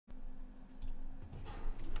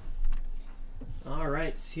All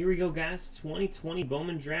right, here we go, guys. 2020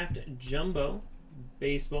 Bowman Draft Jumbo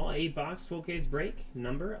Baseball 8-box 12-case break,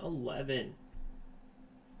 number 11.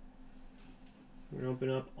 We're going to open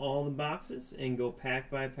up all the boxes and go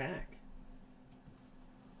pack by pack.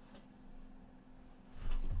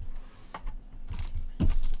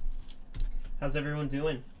 How's everyone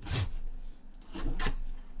doing?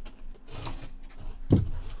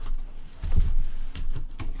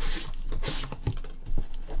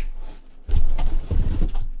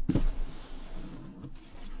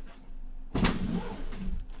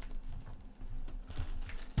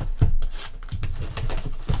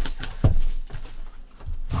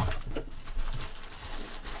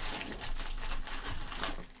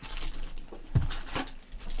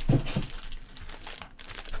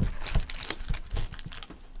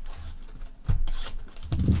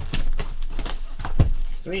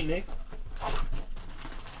 Sweet, Nick.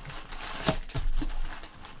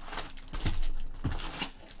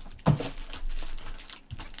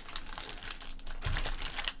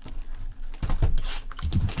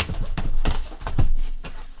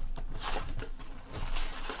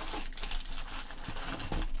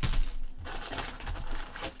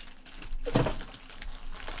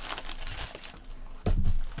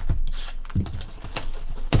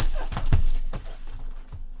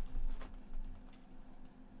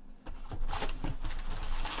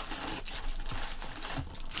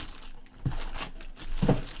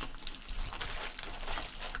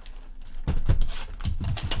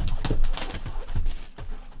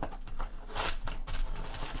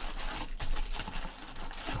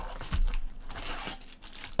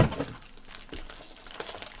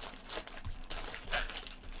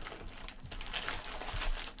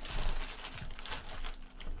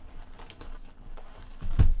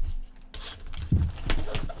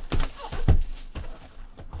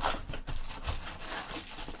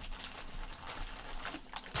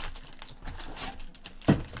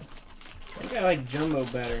 I like Jumbo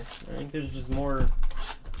better. I think there's just more,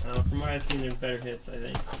 from what I've seen, there's better hits, I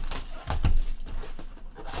think.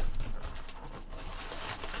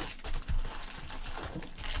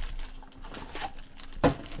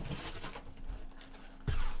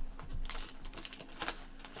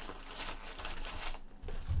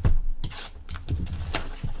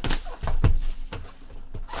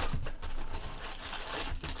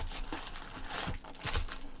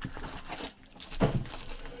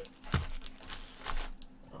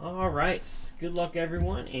 All right, good luck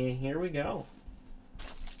everyone, and here we go.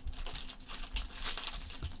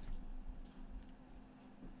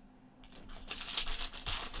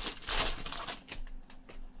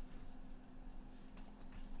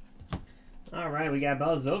 All right, we got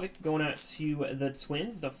Balazovic going out to the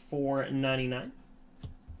Twins, the $4.99.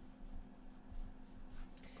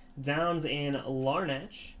 Downs and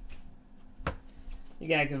Larnach. You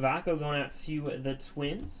got Cavaco going out to the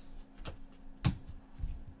Twins.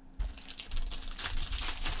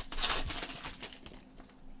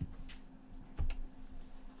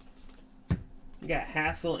 You got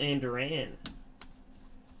Hassel and Duran.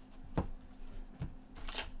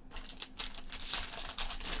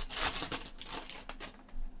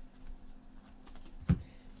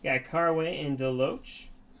 You got Carway and Deloach.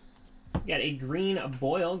 You got a green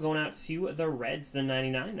Boyle going out to the Reds, the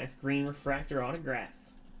 99. Nice green refractor autograph.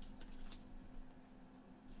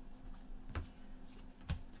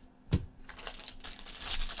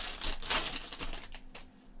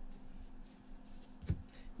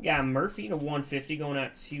 We got Murphy to 150 going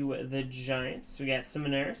out to the Giants. We got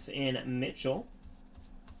Simonaris and Mitchell.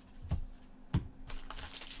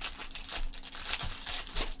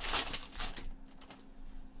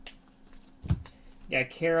 We got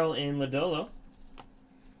Carroll and Lodolo.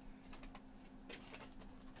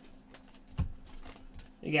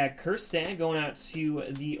 We got Kerstad going out to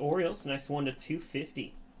the Orioles. Nice one to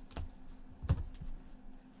 250.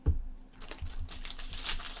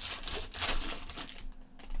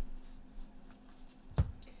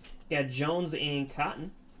 Got Jones and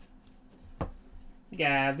Cotton.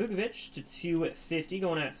 Got Vukovic to 250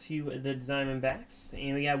 going out to the Diamondbacks.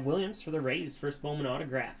 And we got Williams for the Rays, first Bowman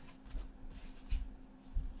autograph.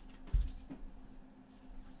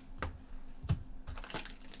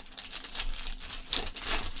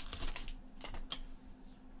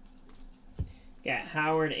 Got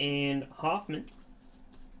Howard and Hoffman.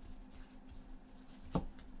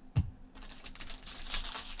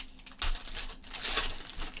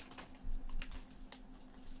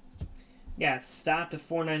 Got Stott to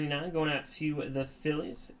 $4.99 going out to the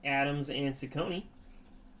Phillies, Adams and Ciccone.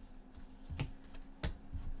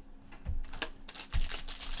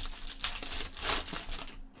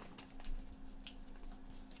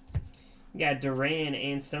 got Duran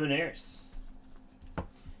and Seminaris.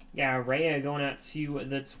 Got Rhea going out to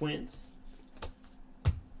the Twins.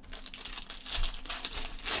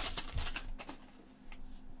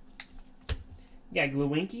 Got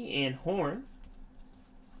Glowinky and Horn.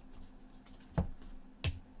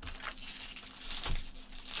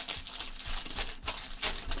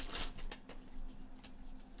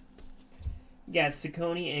 Got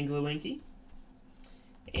Ciccone and Glowinky.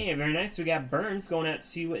 And very nice, we got Burns going out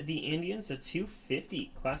to the Indians, a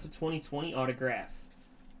 250, class of 2020 autograph.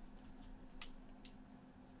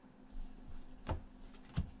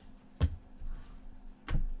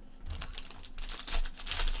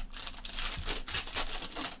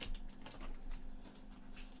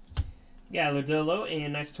 Got Lodolo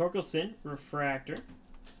and nice Torkelson refractor.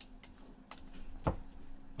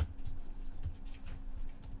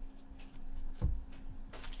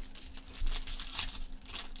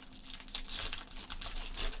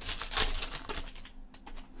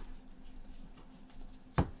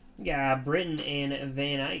 Got Britton and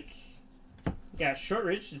Van Eyck. Got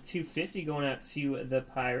Shortridge to 250 going out to the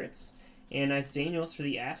Pirates. And nice Daniels for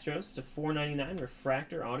the Astros to 499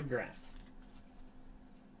 refractor autograph.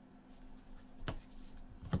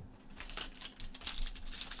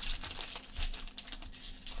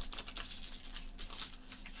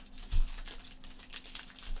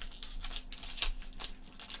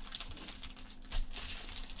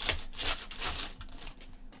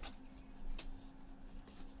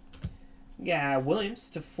 Got Williams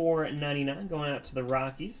to 499 going out to the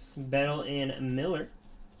Rockies. Bettle and Miller.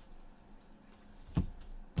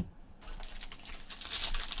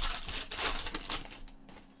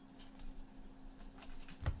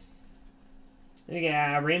 We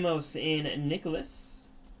got Ramos and Nicholas.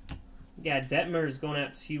 We got Detmers going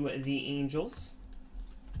out to the Angels.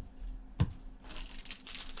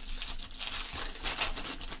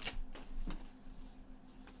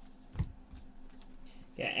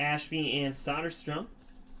 Got Ashby and Soderstrom.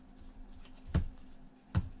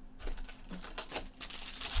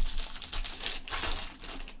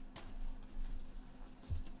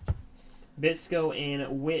 Bisco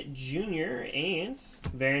and Witt Jr. And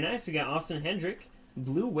very nice, we got Austin Hendrick.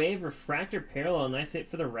 Blue Wave refractor parallel. Nice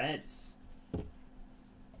hit for the Reds.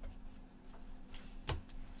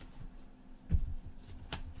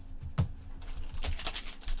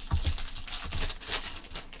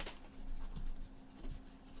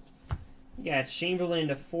 We got Chamberlain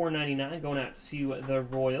to 499 going out to the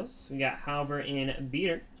Royals. We got Halber and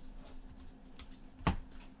Beater.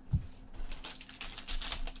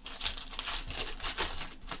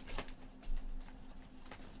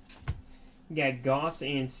 We got Goss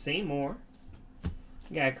and Seymour.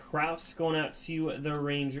 We got Kraus going out to the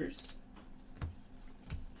Rangers.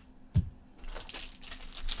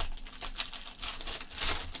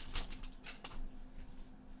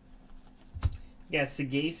 We got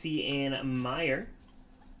Sagasi and Meyer.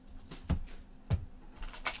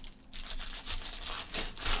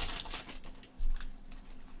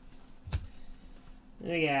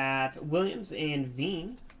 We got Williams and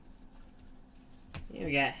Veen. And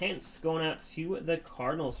we got Hentz going out to the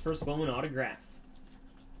Cardinals. First Bowman autograph.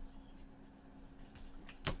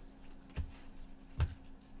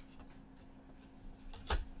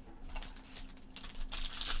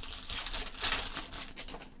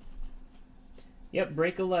 Yep,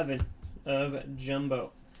 break 11 of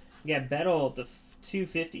Jumbo. We got Bettle to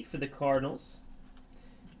 250 for the Cardinals.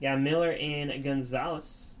 We got Miller and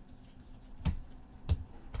Gonzalez.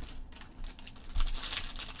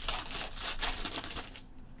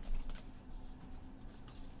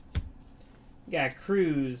 We got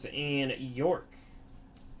Cruz and York.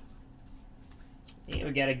 And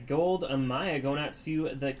we got a gold Amaya going out to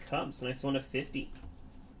the Cubs. Nice one to 50.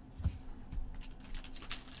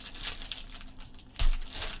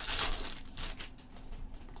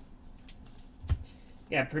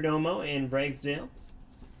 Got Perdomo and Ragsdale.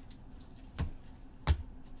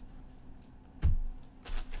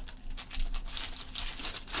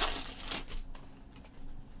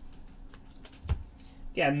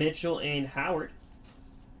 Got Mitchell and Howard.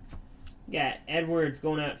 Got Edwards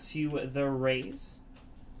going out to the Rays.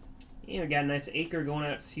 And we got a nice Acre going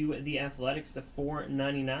out to the Athletics to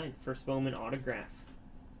 499. First Bowman autograph.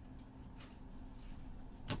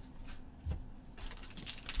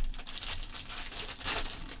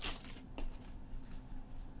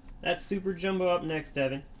 That's Super Jumbo up next,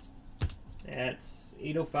 Evan. That's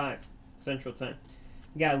 8:05 Central Time.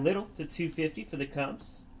 We got Little to 250 for the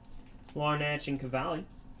Cubs. Larnach and Cavalli.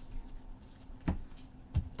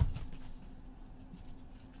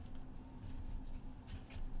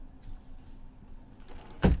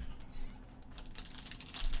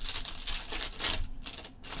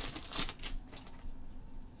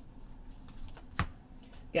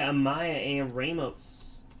 Got Amaya and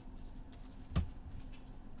Ramos.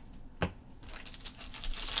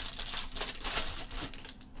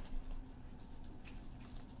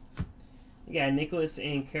 You got Nicholas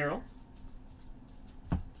and Carroll.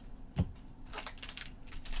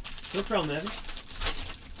 No problem, Evan.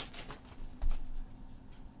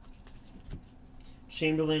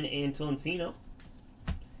 Chamberlain and Tolentino.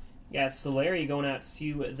 You got Solari going out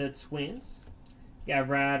to the Twins. You got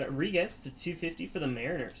Rodriguez to 250 for the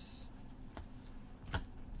Mariners.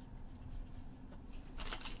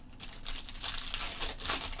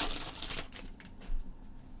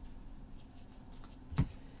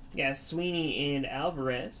 You got Sweeney and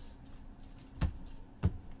Alvarez.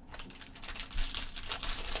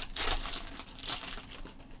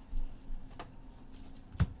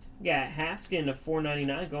 You got Haskin to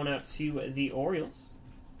 499 going out to the Orioles.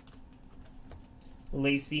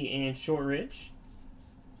 Lacey and Shortridge.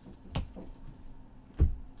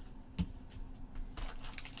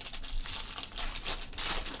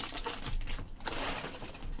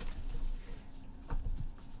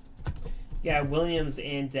 Yeah, Williams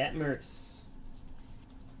and Detmers.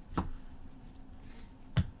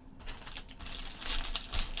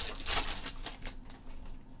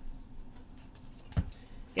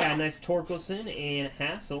 Yeah, nice Torkelson and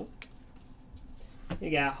Hassel. You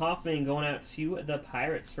got Hoffman going out to the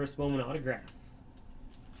Pirates. First Bowman autograph.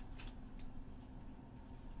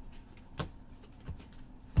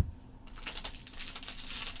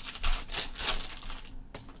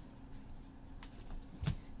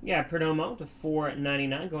 Yeah, Perdomo to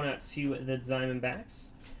 499 going out to the Diamondbacks.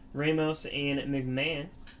 Ramos and McMahon.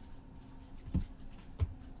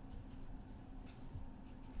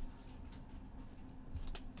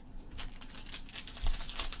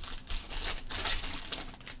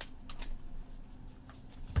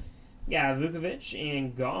 Yeah, Vukovic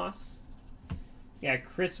and Goss. Yeah,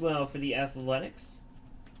 Criswell for the Athletics.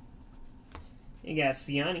 You got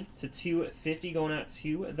Siani to 250 going out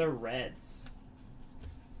to the Reds.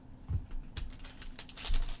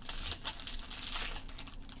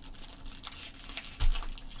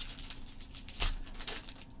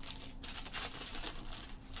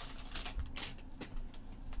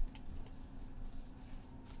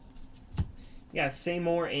 Yeah,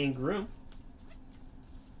 Seymour and Groom.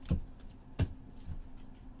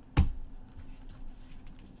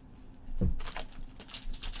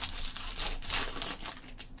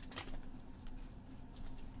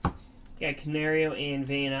 Got Canario and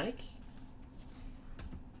Van Eyck.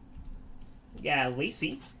 Got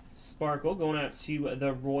Lacey, Sparkle going out to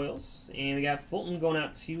the Royals. And we got Fulton going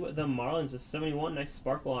out to the Marlins. A 71, nice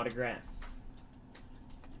Sparkle autograph.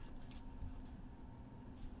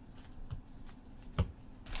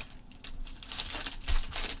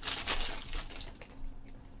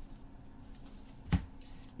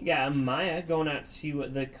 You got Maya going out to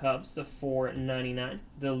the Cubs, the 499.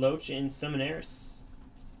 Deloach and Seminaris.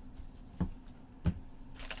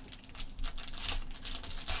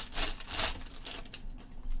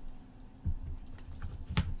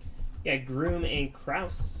 You got Groom and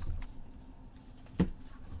Kraus.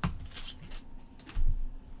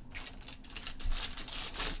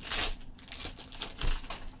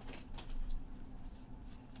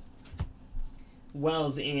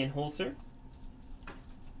 Wells and Holzer.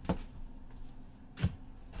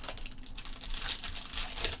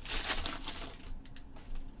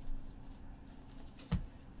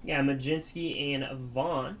 Yeah, Majinski and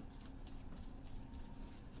Vaughn.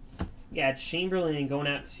 Yeah, Chamberlain going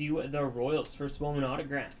out to the Royals. First Bowman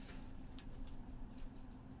autograph.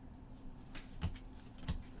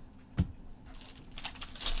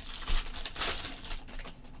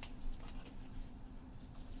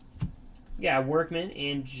 Yeah, Workman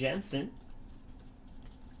and Jensen.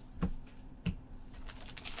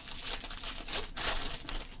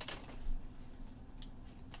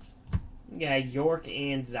 Yeah, York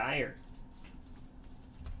and Dyer.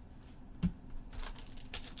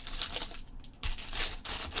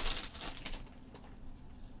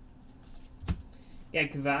 Yeah,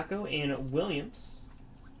 Cavaco and Williams.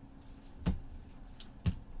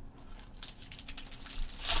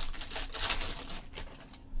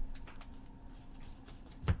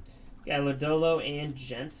 Yeah, Lodolo and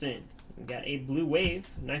Jensen. We got a blue wave.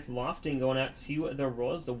 Nice lofting going out to the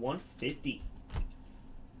Royals, the 150.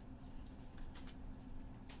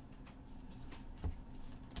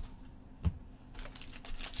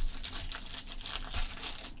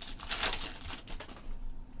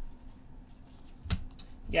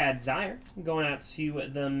 Yeah, Dyer going out to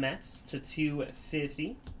the Mets to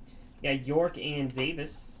 250. Yeah, York and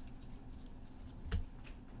Davis.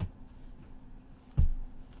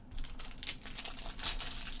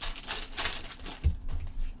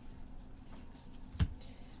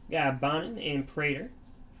 Got Bowman and Prater.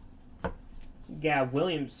 Got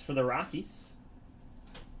Williams for the Rockies.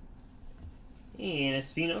 And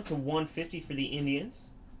Espino to 150 for the Indians.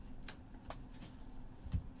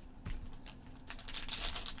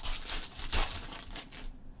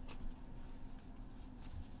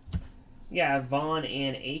 Got Vaughn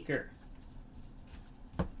and Aker.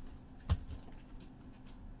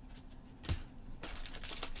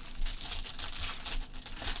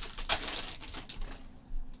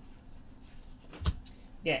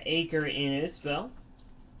 Got Aker and Isbell.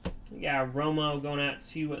 We got Romo going out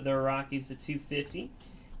to the Rockies to 250.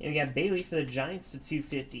 And we got Bailey for the Giants to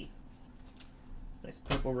 250. Nice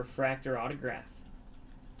purple refractor autograph.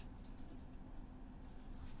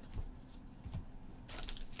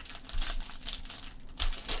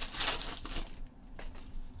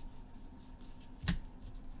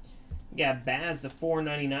 We got Baz to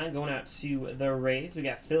 499 going out to the Rays. We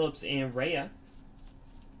got Phillips and Rhea.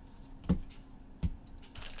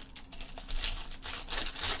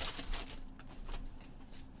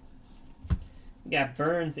 We got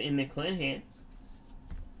Burns and McClanahan.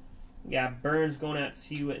 We got Burns going out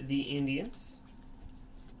to the Indians.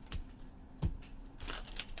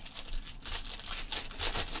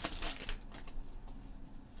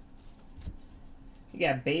 We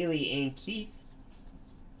got Bailey and Keith.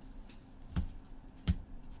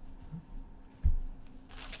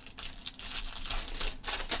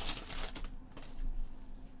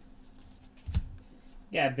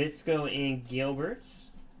 Got Bitsko and Gilbert.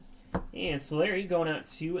 And Solari going out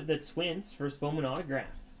to the Twins. First Bowman autograph.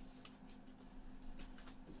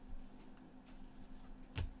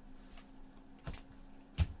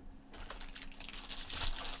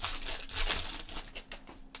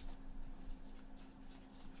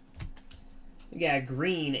 We got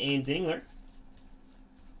Green and Dingler.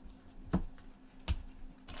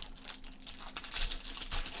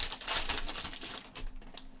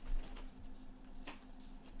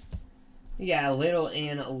 We got Little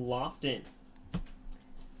and Lofton. We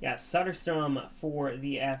got Sutterstrom for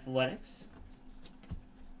the Athletics.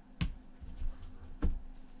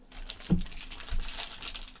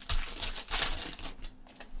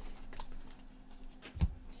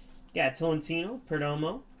 We got Tolentino,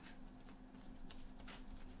 Perdomo.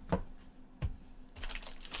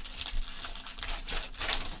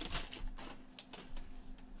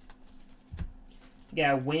 We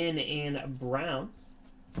got Wynn and Brown.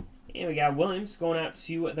 And we got Williams going out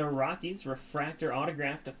to the Rockies. Refractor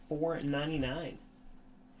autograph to 499.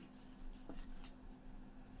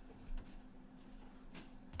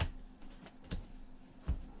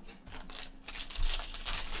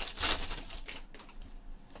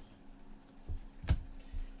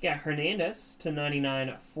 Got Hernandez to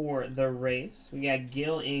 99 for the Rays. We got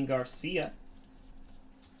Gill and Garcia.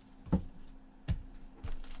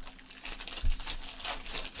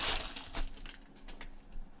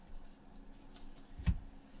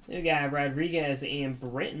 We got Rodriguez and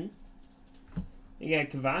Britton. We got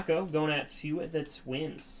Cavaco going out to the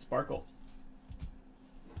Twins. Sparkle.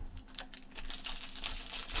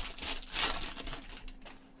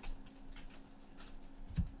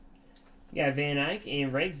 We got Van Eyck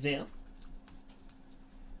and Ragsdale.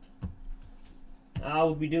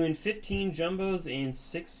 We'll be doing 15 jumbos and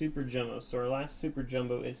 6 super jumbos. So our last super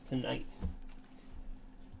jumbo is tonight.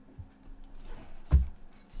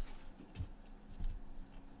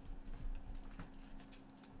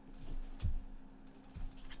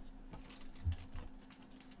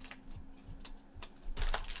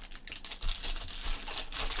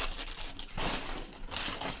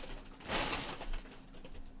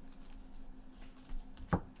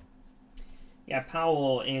 Got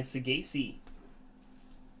Powell and Sagasi.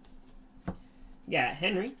 Got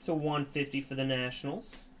Henry to 150 for the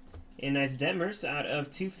Nationals. And nice Detmers out of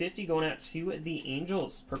 250 going out to the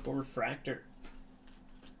Angels. Purple refractor.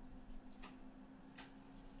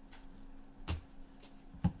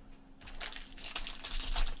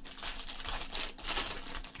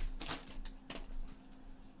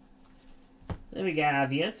 Then we got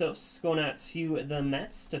Vientos going out to the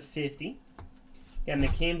Mets to 50. Got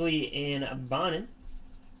McCambley and Bowman.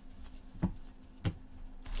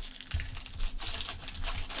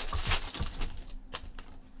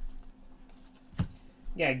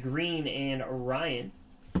 Got Green and Ryan.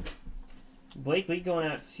 Blakely going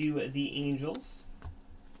out to the Angels.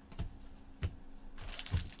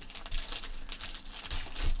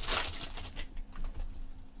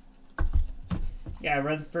 Got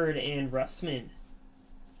Rutherford and Russman.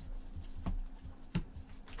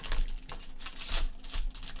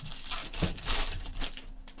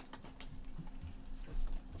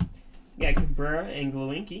 Got Cabrera and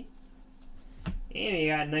Glowinky. And we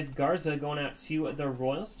got a nice Garza going out to the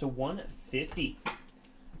Royals to 150.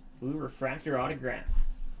 Blue refractor autograph.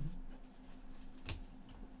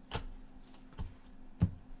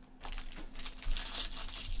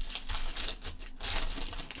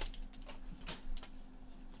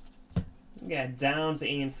 We got Downs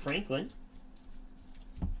and Franklin.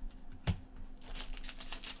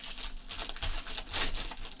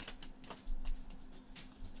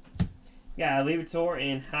 Got Liberatore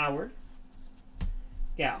and Howard.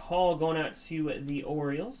 Got Hall going out to the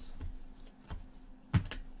Orioles.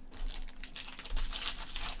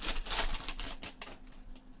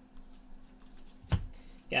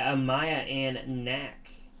 Got Amaya and Knack.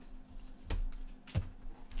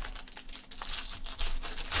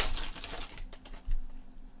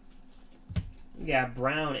 Got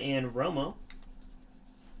Brown and Romo.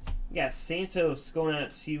 Got Santos going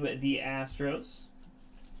out to the Astros.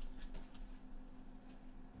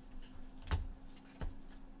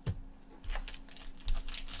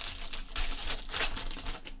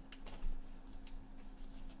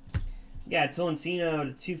 Got Tolentino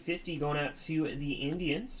to 250 going out to the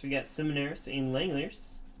Indians. We got Seminaris and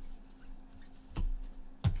Langeliers.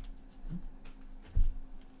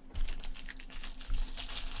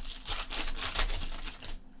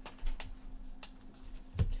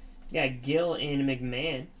 Got Gill and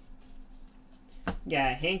McMahon.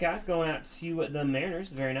 Got Hancock going out to the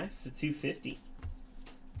Mariners. Very nice, to 250.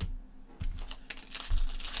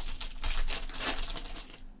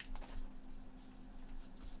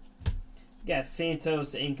 Got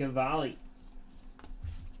Santos and Cavalli.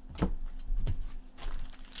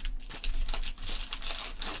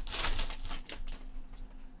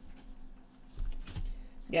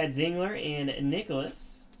 Got Dingler and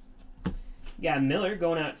Nicholas. Got Miller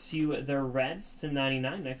going out to the Reds to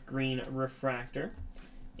 99. Nice green refractor.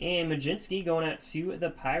 And Majinski going out to the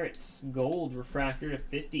Pirates. Gold refractor to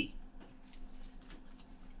 50.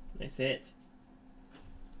 Nice hit.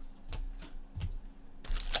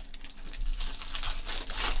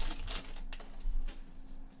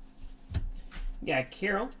 Got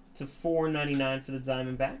Carroll to 4.99 for the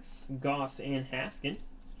Diamondbacks. Goss and Haskin.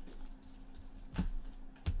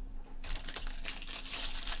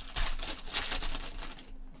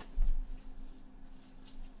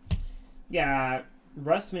 Got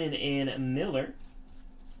Russman and Miller.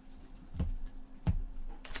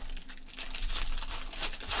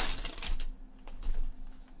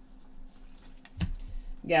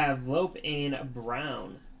 Got Vlope and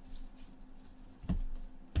Brown.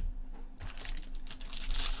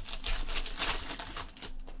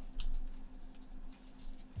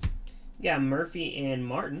 Got Murphy and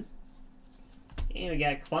Martin. And we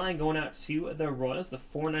got Klein going out to the Royals, the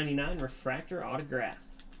 4.99 refractor autograph.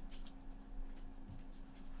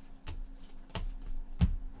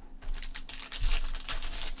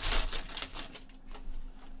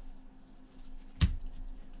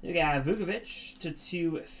 We got Vukovic to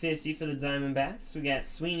 250 for the Diamondbacks. We got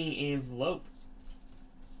Sweeney and Vlope.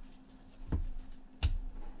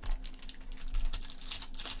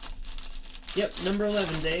 Yep, number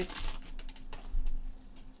 11, Dave.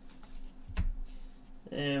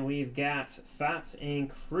 And we've got Fat and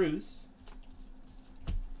Cruz.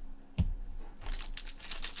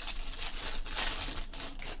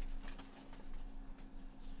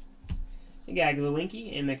 We got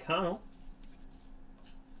Glowinky and McConnell.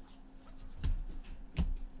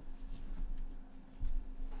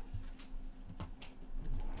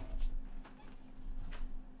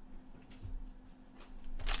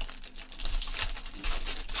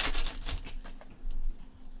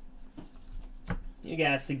 You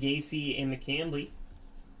got Sagasi and McCambly.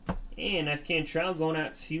 And nice Cantrell going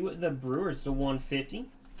out to the Brewers to 150.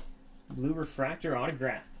 Blue refractor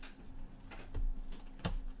autograph.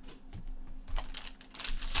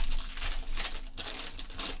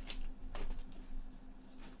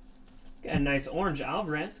 Got a nice orange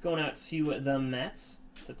Alvarez going out to the Mets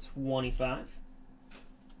to 25.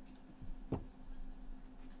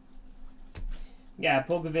 Got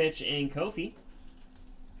Polkovich and Kofi.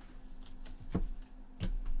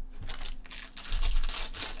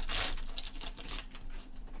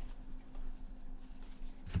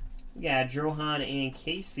 Got Drohan and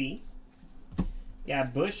Casey.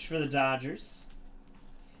 Got Bush for the Dodgers.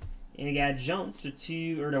 And we got Jones to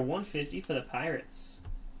 150 for the Pirates.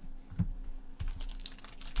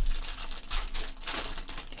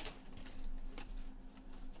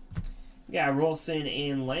 Got Rolson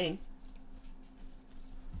and Lang.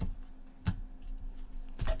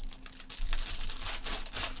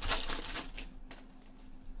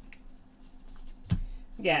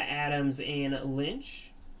 Got Adams and Lynch.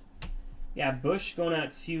 Got Bush going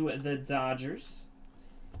out to the Dodgers.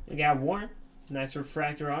 We got Warren. Nice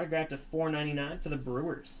refractor autograph to $4.99 for the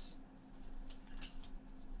Brewers.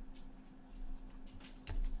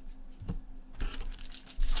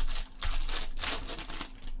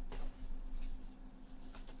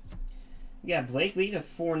 We got Blakely to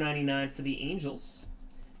 $4.99 for the Angels.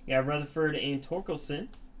 We got Rutherford and Torkelson.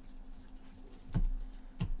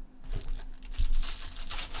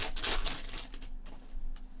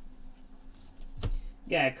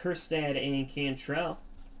 We got Kjerstad and Cantrell.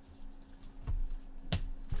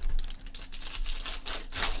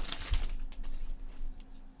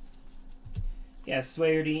 We got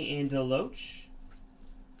Swairdy and Deloach.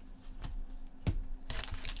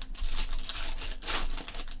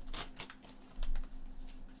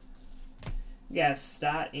 We got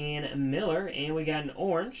Stott and Miller, and we got an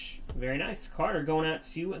orange. Very nice. Carter going out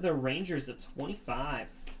to the Rangers at 25.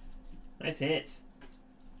 Nice hits.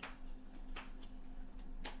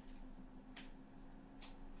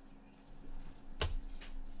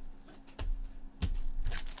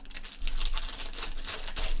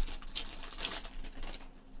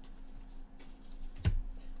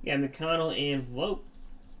 We got McConnell and Vlope.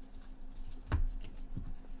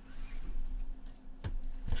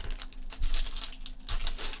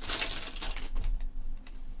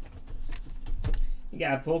 You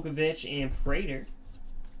got Polkovich and Prater.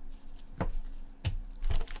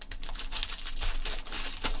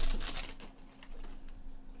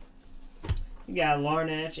 You got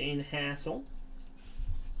Larnach and Hassel.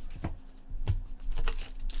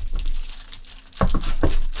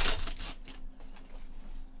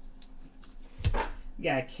 You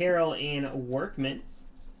got Carroll and Workman.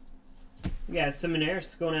 We got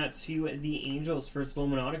Seminaris going out to the Angels, first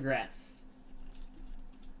Bowman autograph.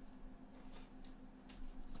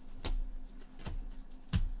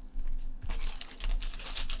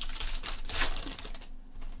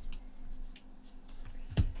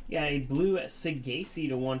 You got a blue Sagasi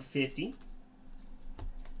to 150.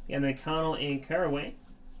 You got McConnell and Caraway.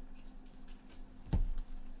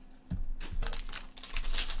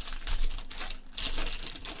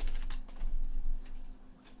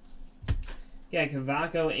 We got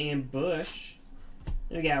Cavaco and Bush.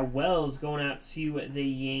 Then we got Wells going out to the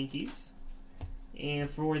Yankees. And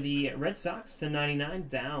for the Red Sox, to 99,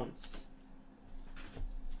 Downs.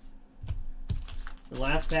 The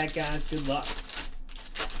last pack, guys. Good luck.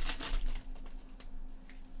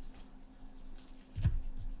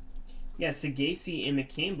 We got Sagasi and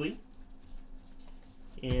McCambley.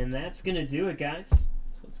 And that's going to do it, guys.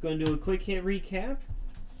 So let's go and do a quick hit recap.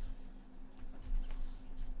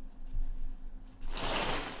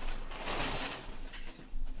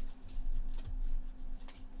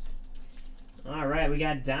 Alright, we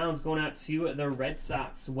got Downs going out to the Red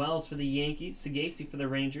Sox, Wells for the Yankees, Sagasi for the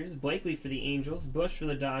Rangers, Blakely for the Angels, Bush for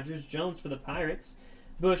the Dodgers, Jones for the Pirates,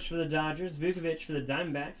 Bush for the Dodgers, Vukovic for the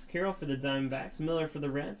Diamondbacks, Carroll for the Diamondbacks, Miller for the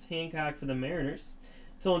Reds, Hancock for the Mariners,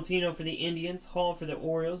 Tolentino for the Indians, Hall for the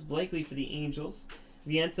Orioles, Blakely for the Angels,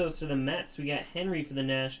 Vientos for the Mets, we got Henry for the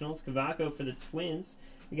Nationals, Cavaco for the Twins,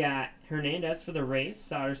 we got Hernandez for the Rays,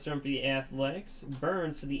 Soderstrom for the Athletics,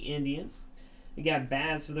 Burns for the Indians, we got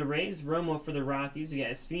Baz for the Rays, Romo for the Rockies, we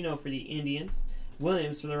got Espino for the Indians,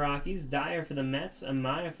 Williams for the Rockies, Dyer for the Mets,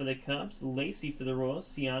 Amaya for the Cubs, Lacey for the Royals,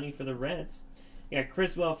 Ciani for the Reds. We got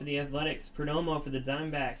Criswell for the Athletics, Perdomo for the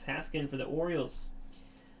Diamondbacks, Haskin for the Orioles.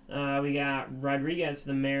 We got Rodriguez for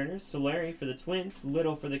the Mariners, Solari for the Twins,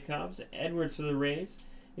 Little for the Cubs, Edwards for the Rays.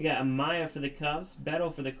 We got Amaya for the Cubs,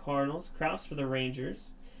 Bettle for the Cardinals, Krause for the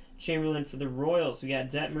Rangers, Chamberlain for the Royals. We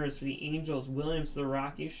got Detmers for the Angels, Williams for the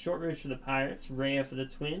Rockies, Shortridge for the Pirates, Rea for the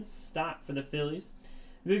Twins, Stott for the Phillies,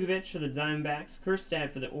 Vukovic for the Diamondbacks,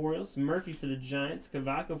 Kjerstad for the Orioles, Murphy for the Giants,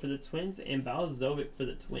 Cavaco for the Twins, and Balazovic for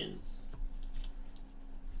the Twins.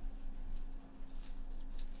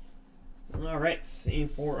 Alright, same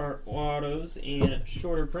for our autos and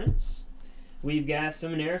shorter prints. We've got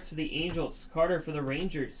Seminaris for the Angels, Carter for the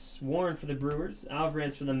Rangers, Warren for the Brewers,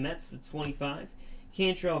 Alvarez for the Mets at 25,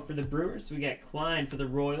 Cantrell for the Brewers, we got Klein for the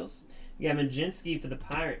Royals, we got Majinski for the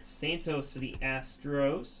Pirates, Santos for the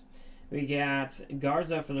Astros, we got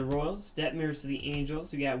Garza for the Royals, Detmers for the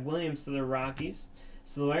Angels, we got Williams for the Rockies,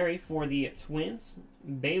 Solari for the Twins,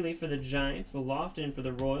 Bailey for the Giants, Lofton for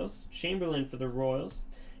the Royals, Chamberlain for the Royals,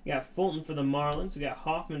 we got Fulton for the Marlins, we got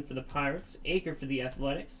Hoffman for the Pirates, Aker for the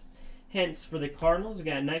Athletics, Hentz for the Cardinals, we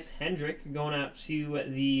got a nice Hendrick going out to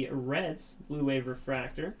the Reds, Blue Wave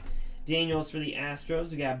Refractor, Daniels for the Astros,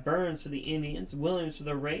 we got Burns for the Indians, Williams for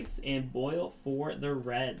the Rays, and Boyle for the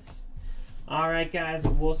Reds. Alright guys,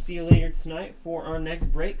 we'll see you later tonight for our next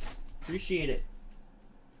breaks. Appreciate it.